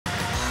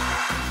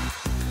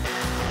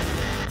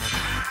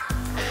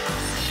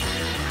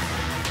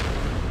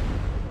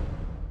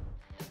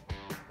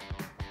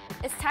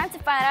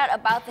find out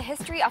about the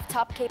history of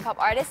top K-pop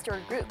artists or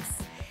groups.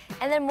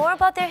 And learn more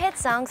about their hit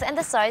songs and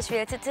the stories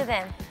related to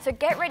them. So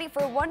get ready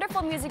for a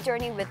wonderful music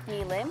journey with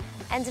me, Lim.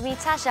 And me,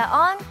 Tasha,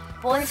 on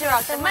Born to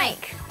Rock the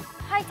Mic.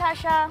 Hi,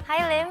 Tasha.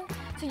 Hi, Lim.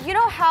 So you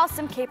know how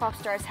some K-pop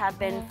stars have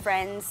been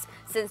friends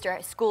since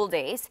their school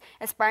days,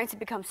 aspiring to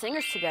become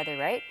singers together,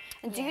 right?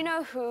 And do you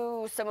know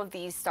who some of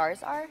these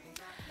stars are?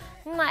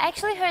 I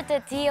actually heard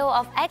that Dio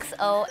of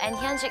EXO and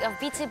Hyunjik of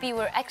BTOB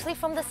were actually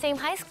from the same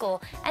high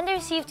school, and they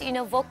received,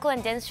 vocal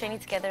and dance training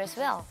together as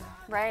well.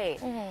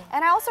 Right.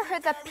 And I also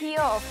heard that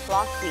Pio of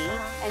Block B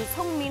and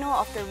Song Minho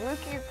of the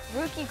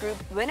rookie group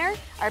Winner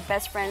are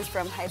best friends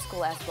from high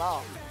school as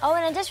well. Oh,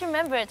 and I just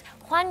remembered,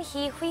 Hwan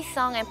Hee, Hui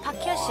Sung, and Park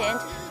Hyo Shin,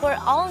 who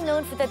are all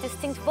known for their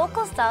distinct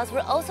vocal styles,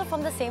 were also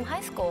from the same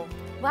high school.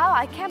 Wow,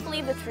 I can't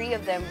believe the three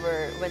of them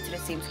went to the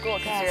same school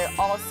because they're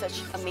all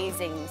such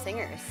amazing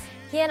singers.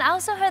 Yeah, and I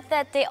also heard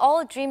that they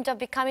all dreamed of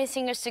becoming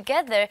singers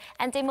together,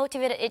 and they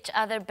motivated each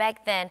other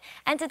back then.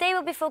 And today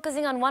we'll be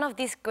focusing on one of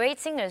these great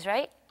singers,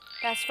 right?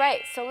 That's right.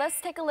 So let's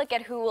take a look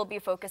at who we'll be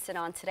focusing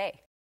on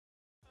today.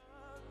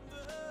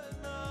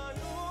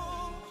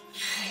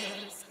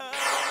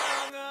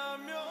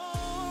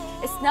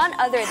 It's none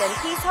other than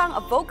Hee-sung,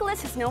 a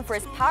vocalist who's known for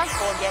his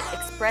powerful yet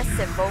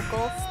expressive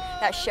vocals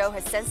that show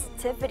his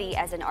sensitivity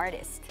as an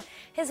artist.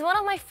 He's one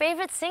of my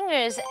favorite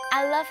singers.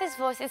 I love his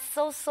voice. It's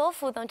so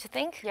soulful, don't you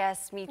think?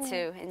 Yes, me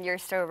too, and you're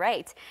so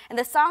right. And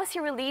the songs he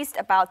released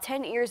about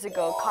 10 years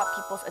ago caught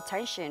people's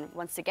attention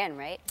once again,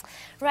 right?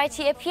 Right,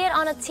 he appeared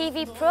on a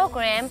TV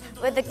program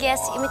where the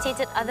guests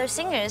imitated other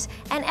singers,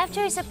 and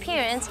after his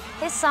appearance,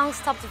 his songs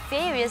topped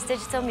various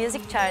digital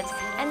music charts,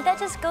 and that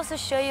just goes to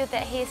show you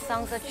that his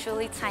songs are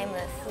truly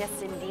timeless.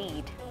 Yes,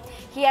 indeed.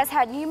 He has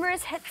had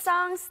numerous hit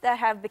songs that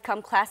have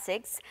become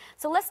classics.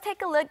 So let's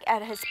take a look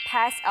at his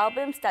past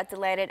albums that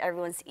delighted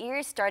everyone's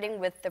ears, starting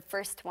with the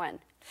first one.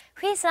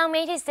 Hui Sung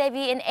made his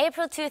debut in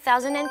April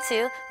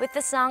 2002 with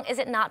the song Is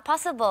It Not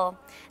Possible.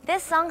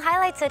 This song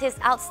highlighted his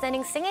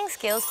outstanding singing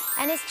skills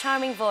and his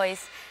charming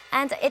voice,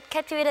 and it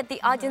captivated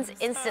the audience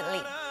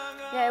instantly.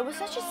 Yeah, it was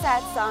such a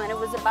sad song, and it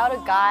was about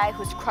a guy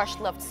whose crush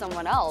loved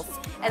someone else.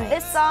 And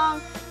this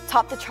song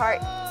topped the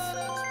charts.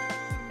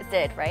 It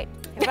did, right?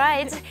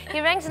 Right. He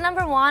ranked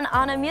 #1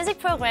 on a music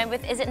program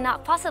with Is It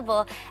Not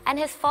Possible, and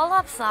his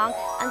follow-up song,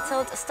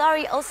 Untold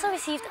Story, also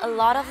received a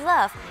lot of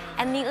love.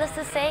 And needless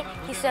to say,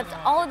 he swept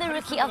all the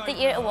Rookie of the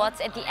Year awards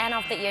at the end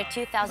of the year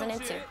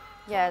 2002.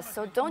 Yes,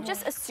 so don't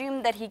just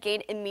assume that he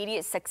gained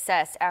immediate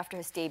success after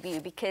his debut,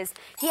 because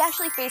he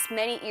actually faced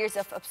many years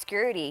of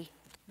obscurity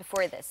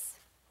before this.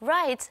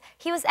 Right.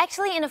 He was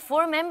actually in a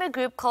 4-member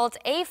group called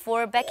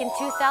A4 back in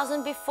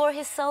 2000 before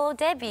his solo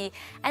debut.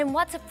 And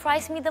what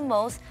surprised me the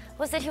most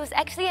was that he was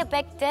actually a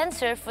back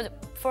dancer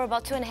for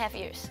about 2.5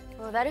 years.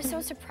 Well, that is so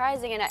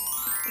surprising, and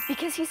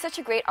because he's such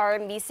a great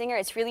R&B singer,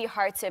 it's really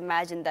hard to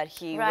imagine that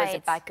he was a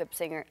backup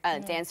singer,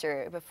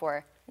 dancer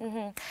before.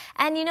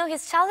 And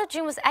his childhood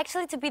dream was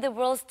actually to be the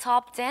world's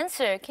top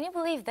dancer. Can you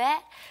believe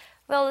that?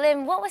 Well,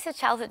 Lim, what was your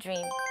childhood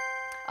dream?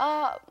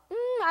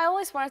 I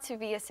always wanted to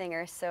be a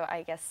singer, so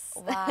I guess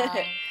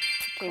it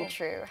came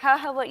true.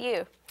 How about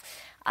you?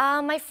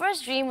 My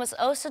first dream was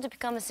also to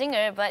become a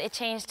singer, but it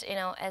changed,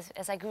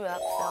 as I grew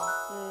up.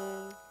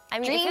 So, I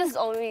mean, dreams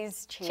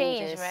always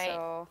change, right?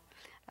 So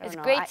it's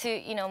great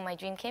to, my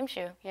dream came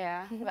true.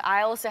 Yeah, but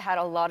I also had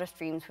a lot of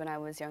dreams when I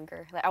was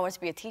younger. Like I wanted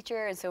to be a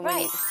teacher, and so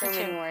many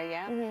more.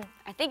 Yeah,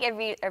 I think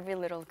every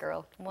little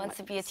girl wants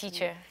to be a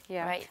teacher.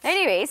 Yeah. Right.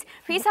 Anyways,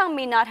 Hui Sung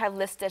may not have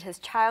listed his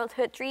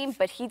childhood dream,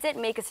 but he did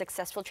make a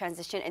successful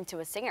transition into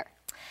a singer.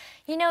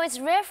 It's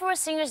rare for a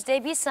singer's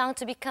debut song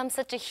to become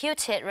such a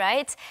huge hit,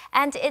 right?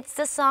 And it's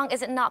the song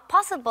Is It Not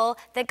Possible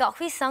that got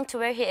Hui Sung to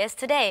where he is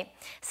today.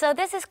 So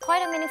this is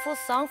quite a meaningful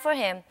song for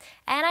him.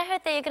 And I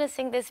heard that you're going to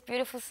sing this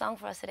beautiful song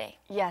for us today.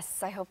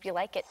 Yes, I hope you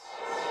like it.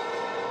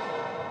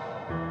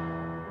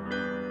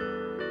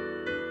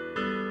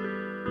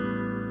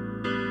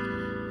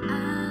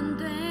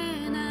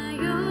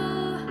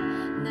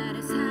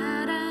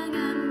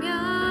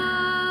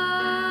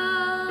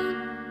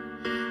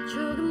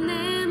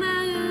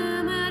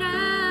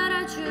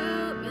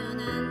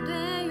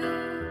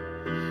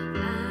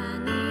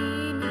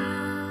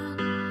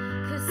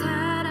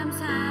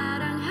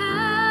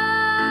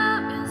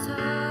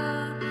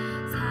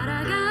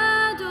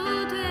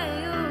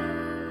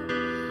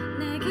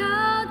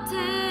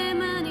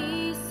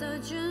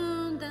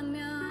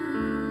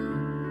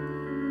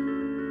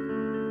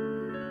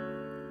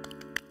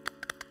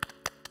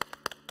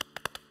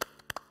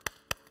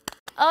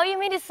 Oh, you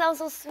made it sound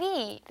so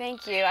sweet.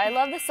 Thank you. I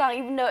love the song,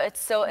 even though it's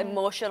so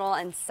emotional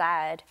and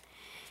sad.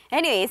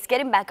 Anyways,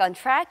 getting back on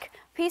track,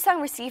 Hui Sung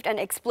received an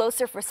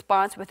explosive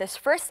response with his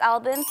first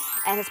album,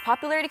 and his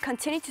popularity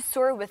continued to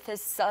soar with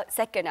his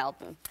second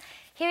album.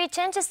 He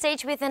returned to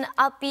stage with an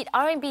upbeat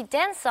R&B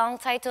dance song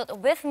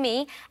titled With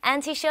Me,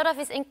 and he showed off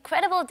his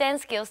incredible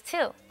dance skills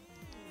too.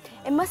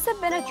 It must have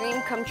been a dream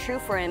come true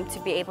for him to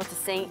be able to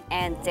sing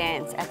and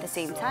dance at the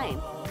same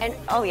time. And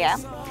oh yeah,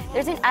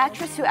 there's an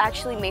actress who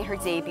actually made her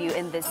debut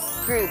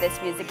through this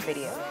music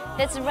video.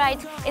 That's right,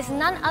 it's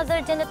none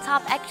other than the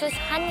top actress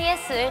Han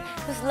Ye-sul,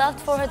 who's loved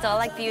for her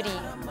doll-like beauty.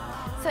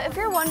 So if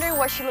you're wondering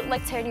what she looked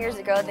like 10 years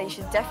ago, then you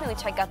should definitely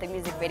check out the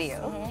music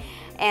video.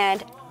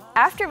 And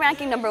after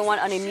ranking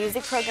 #1 on a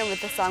music program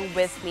with the song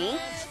With Me,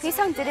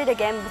 Hee-sung did it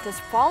again with his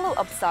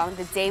follow-up song,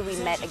 The Day We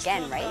Met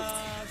Again,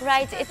 right?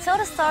 Right, it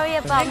told a story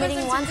about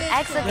meeting one's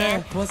ex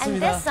again,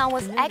 and this song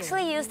was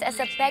actually used as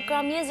a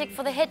background music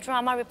for the hit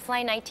drama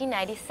Reply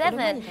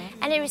 1997,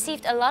 and it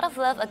received a lot of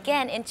love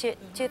again in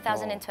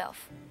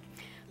 2012.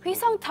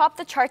 Hee-sung topped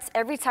the charts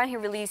every time he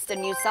released a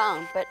new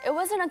song, but it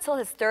wasn't until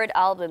his third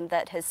album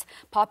that his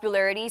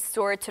popularity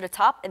soared to the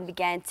top and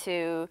began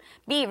to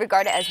be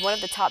regarded as one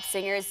of the top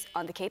singers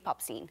on the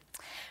K-pop scene.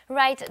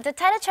 Right, the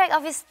title track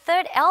of his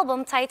third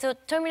album, titled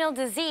Terminal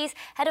Disease,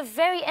 had a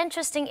very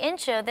interesting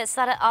intro that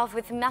started off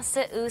with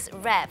Master U's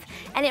rap,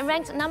 and it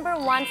ranked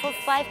 #1 for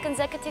 5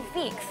 consecutive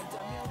weeks.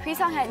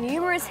 Hee-sung had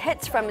numerous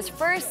hits from his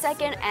first,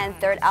 second, and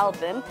third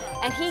album,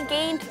 and he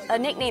gained a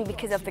nickname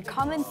because of the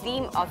common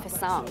theme of his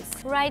songs.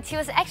 Right, he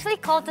was actually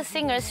called the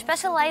singer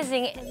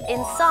specializing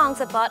in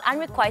songs about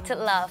unrequited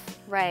love.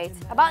 Right.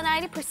 About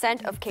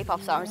 90% of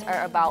K-pop songs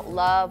are about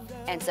love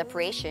and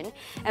separation,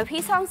 and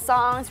Hee-sung's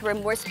songs were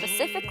more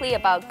specifically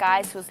about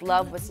guys whose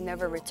love was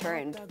never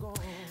returned.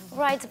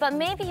 Right, but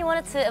maybe he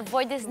wanted to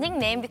avoid this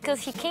nickname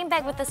because he came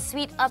back with a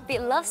sweet,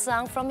 upbeat love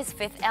song from his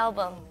 5th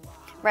album.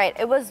 Right,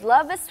 it was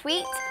Love is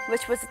Sweet,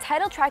 which was the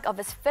title track of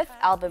his 5th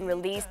album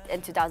released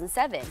in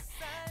 2007.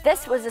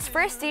 This was his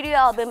first studio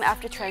album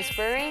after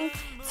transferring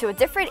to a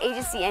different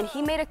agency, and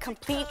he made a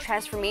complete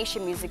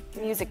transformation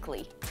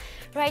musically.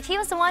 Right, he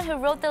was the one who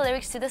wrote the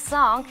lyrics to the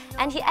song,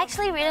 and he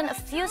actually written a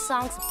few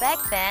songs back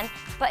then,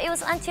 but it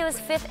was until his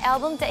 5th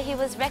album that he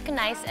was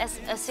recognized as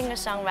a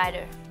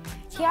singer-songwriter.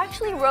 He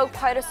actually wrote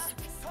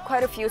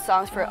quite a few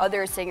songs for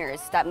other singers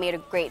that made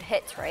a great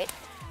hit, right?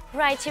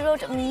 Right, he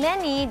wrote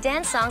many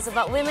dance songs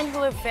about women who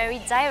were very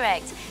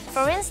direct.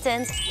 For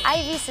instance,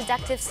 Ivy's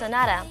Seductive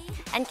Sonata,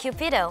 and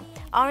Cupido,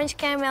 Orange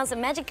Caramel's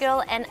Magic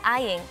Girl and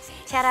Eyeing,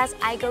 Tiara's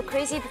I Go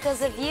Crazy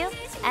Because of You,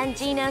 and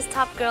Gina's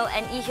Top Girl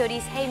and Lee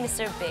Hyori's Hey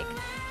Mr. Big.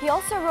 He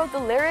also wrote the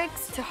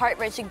lyrics to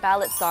heart-wrenching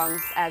ballad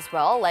songs as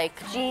well, like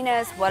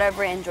Gina's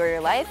Whatever Enjoy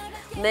Your Life,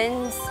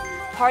 Lin's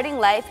Parting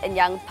Life, and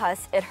Yang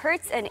Pa's It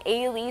Hurts, and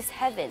Ailey's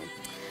Heaven.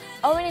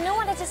 Oh, and you know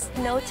what I just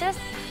noticed?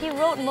 He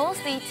wrote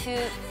mostly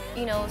to,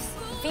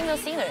 female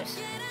singers.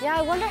 Yeah,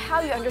 I wonder how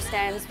he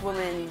understands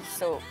women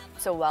so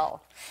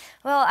well.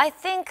 Well, I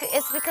think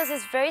it's because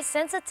he's very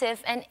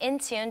sensitive and in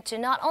tune to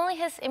not only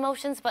his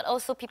emotions but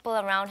also people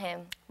around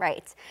him.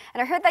 Right.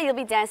 And I heard that you'll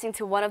be dancing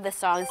to one of the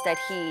songs that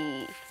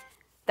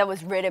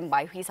was written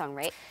by Hee-sung,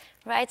 right?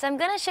 Right, so I'm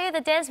gonna show you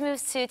the dance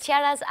moves to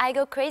Tiara's I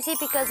Go Crazy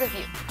Because of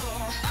You.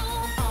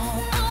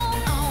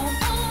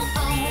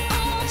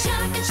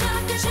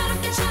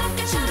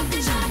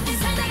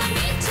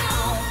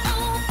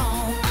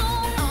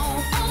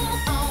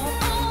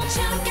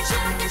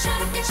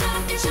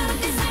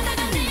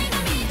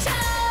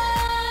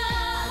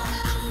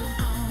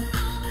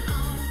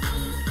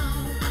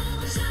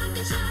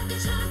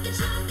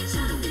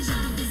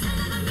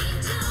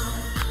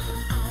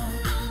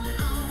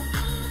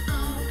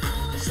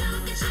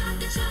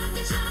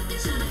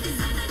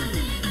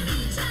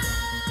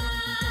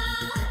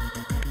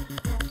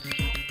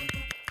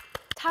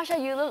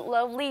 Tasha, you look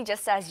lovely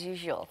just as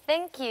usual.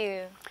 Thank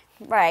you.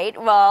 Right,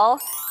 well,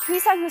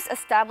 Hee-sung, who's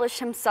established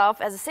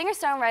himself as a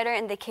singer-songwriter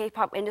in the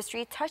K-pop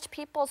industry, touched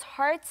people's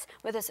hearts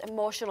with his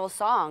emotional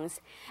songs.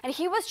 And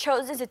he was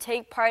chosen to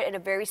take part in a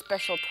very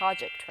special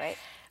project, right?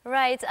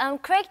 Right,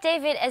 Craig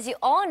David, as you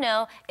all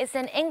know, is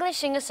an English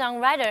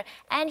singer-songwriter,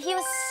 and he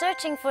was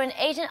searching for an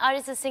Asian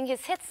artist to sing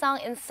his hit song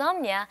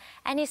Insomnia,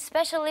 and he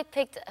specially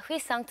picked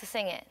Hee-sung to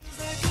sing it.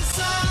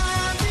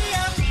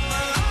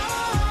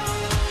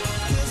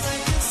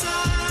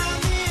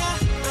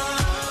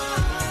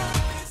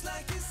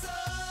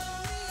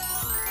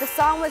 The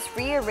song was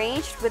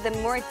rearranged with a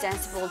more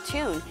danceable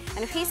tune,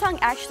 and Hee-sung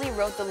actually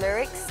wrote the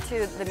lyrics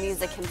to the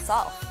music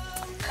himself.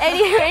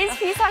 Anyways,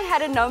 Hee-sung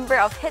had a number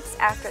of hits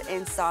after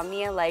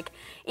Insomnia, like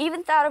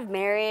Even Thought of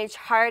Marriage,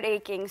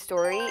 Heartaching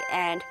Story,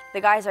 and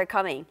The Guys Are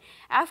Coming.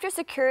 After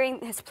securing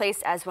his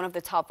place as one of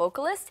the top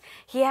vocalists,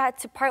 he had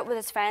to part with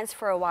his fans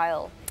for a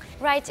while.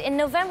 Right, in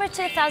November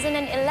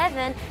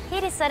 2011, he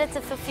decided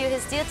to fulfill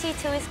his duty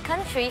to his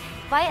country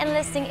by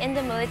enlisting in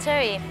the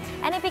military.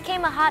 And it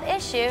became a hot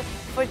issue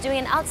for doing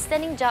an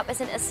outstanding job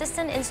as an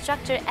assistant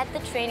instructor at the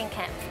training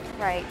camp.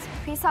 Right.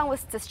 Hee-sung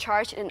was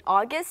discharged in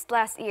August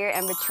last year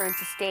and returned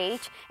to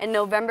stage in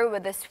November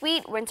with a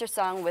sweet winter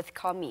song with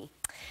Call Me.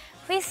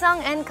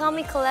 Hee-sung and Call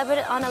Me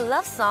collaborated on a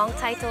love song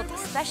titled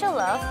Special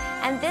Love,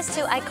 and these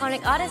two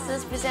iconic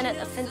artists presented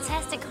a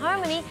fantastic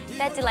harmony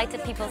that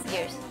delighted people's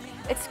ears.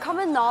 It's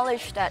common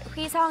knowledge that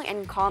Hee-sung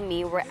and Call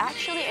Me were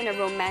actually in a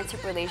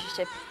romantic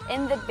relationship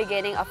in the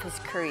beginning of his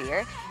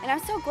career, and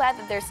I'm so glad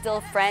that they're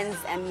still friends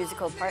and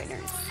musical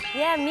partners.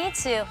 Yeah, me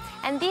too.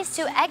 And these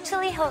two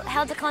actually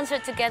held a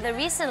concert together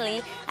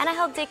recently, and I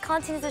hope they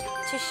continue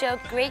to show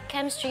great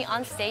chemistry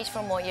on stage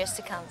for more years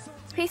to come.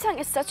 Pisang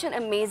is such an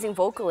amazing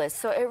vocalist,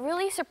 so it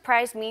really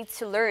surprised me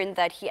to learn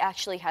that he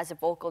actually has a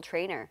vocal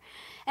trainer.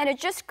 And it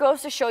just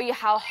goes to show you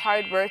how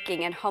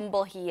hardworking and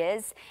humble he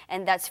is,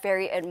 and that's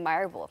very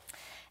admirable.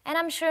 And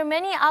I'm sure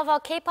many of our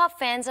K-pop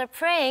fans are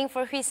praying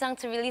for Hui-sung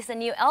to release a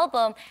new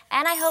album,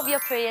 and I hope your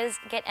prayers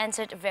get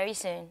answered very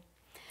soon.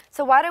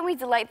 So why don't we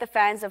delight the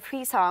fans of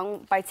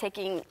Hui-sung by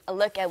taking a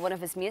look at one of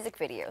his music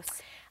videos?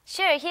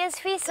 Sure, here's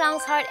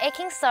Hui-sung's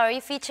Heartaching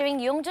Story featuring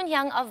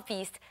Jun-hyun of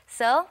Beast.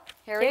 So,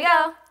 here we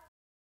go.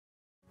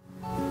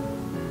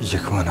 이제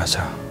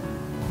그만하자.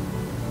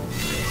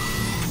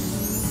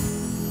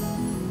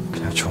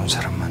 그냥 좋은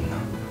사람 만나.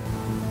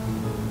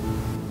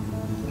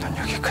 난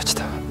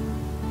여기까지다.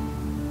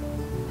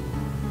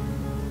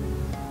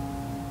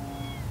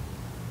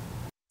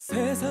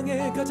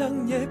 세상에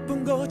가장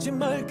예쁜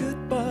거짓말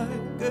goodbye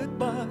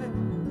goodbye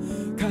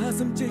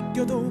가슴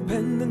찢겨도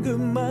뱉는 그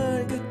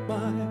말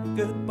goodbye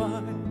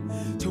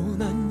goodbye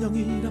좋은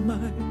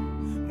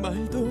안녕이란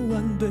말도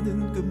안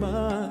되는 그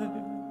말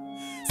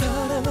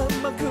사랑한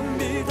만큼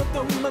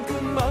믿었던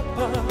만큼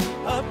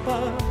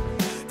아파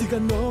네가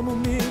너무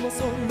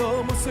미워서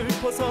너무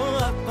슬퍼서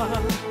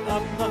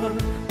아파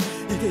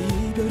이게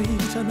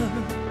이별이잖아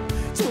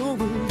좋을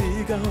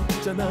리가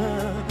없잖아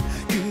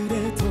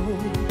그래도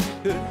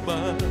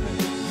goodbye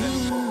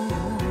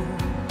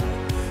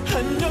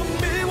안녕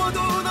미워도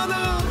나는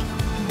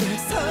내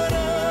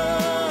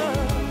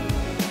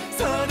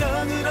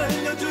사랑을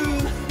알려준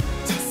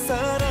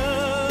첫사람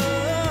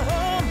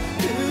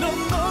그런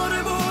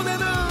너를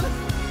보내는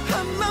한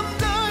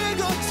남자의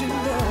거친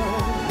너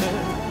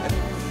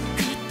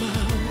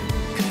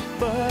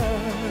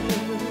goodbye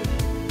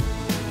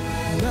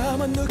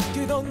나만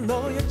느끼던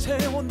너의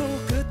체온도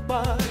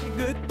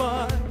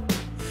goodbye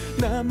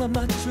나만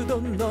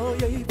맞추던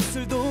너의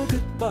입술도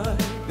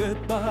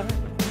goodbye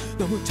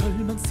너무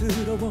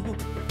절망스러워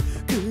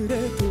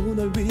그래도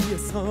널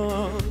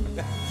위해서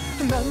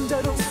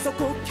남자로서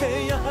꼭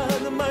해야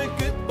하는 말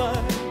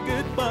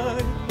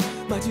goodbye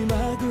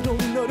마지막으로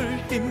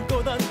너를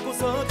힘껏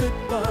안고서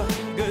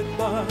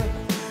goodbye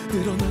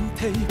늘어난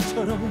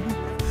테이프처럼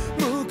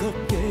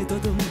무겁게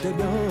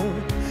더듬대며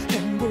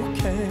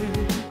행복해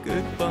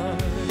goodbye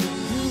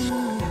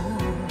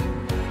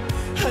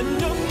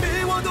안녕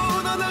미워도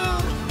나는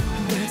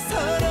내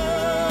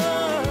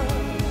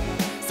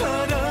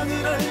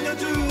사랑을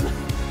알려준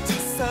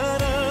첫사람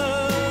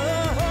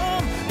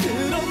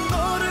그런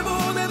너를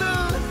보내는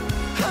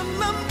한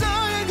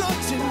남자의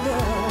거친 너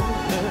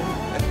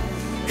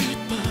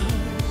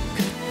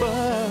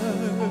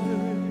goodbye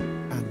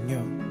안녕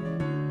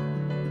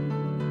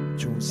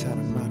좋은 사람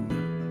만나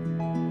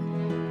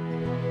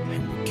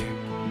행복해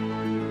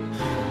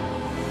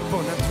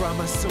뻔한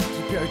드라마 속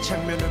이별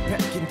장면을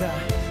뺏긴다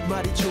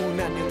말이 좋은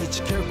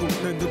안녕이지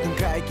결국은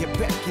누군가에게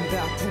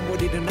뺏긴다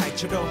부모리는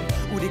아이처럼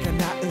우리가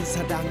낳은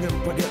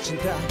사랑은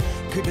버려진다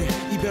그래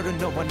이별은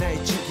너와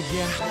나의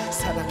책임이야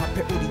사랑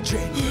앞에 우린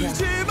죄인이야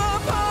울지마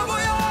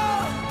바보야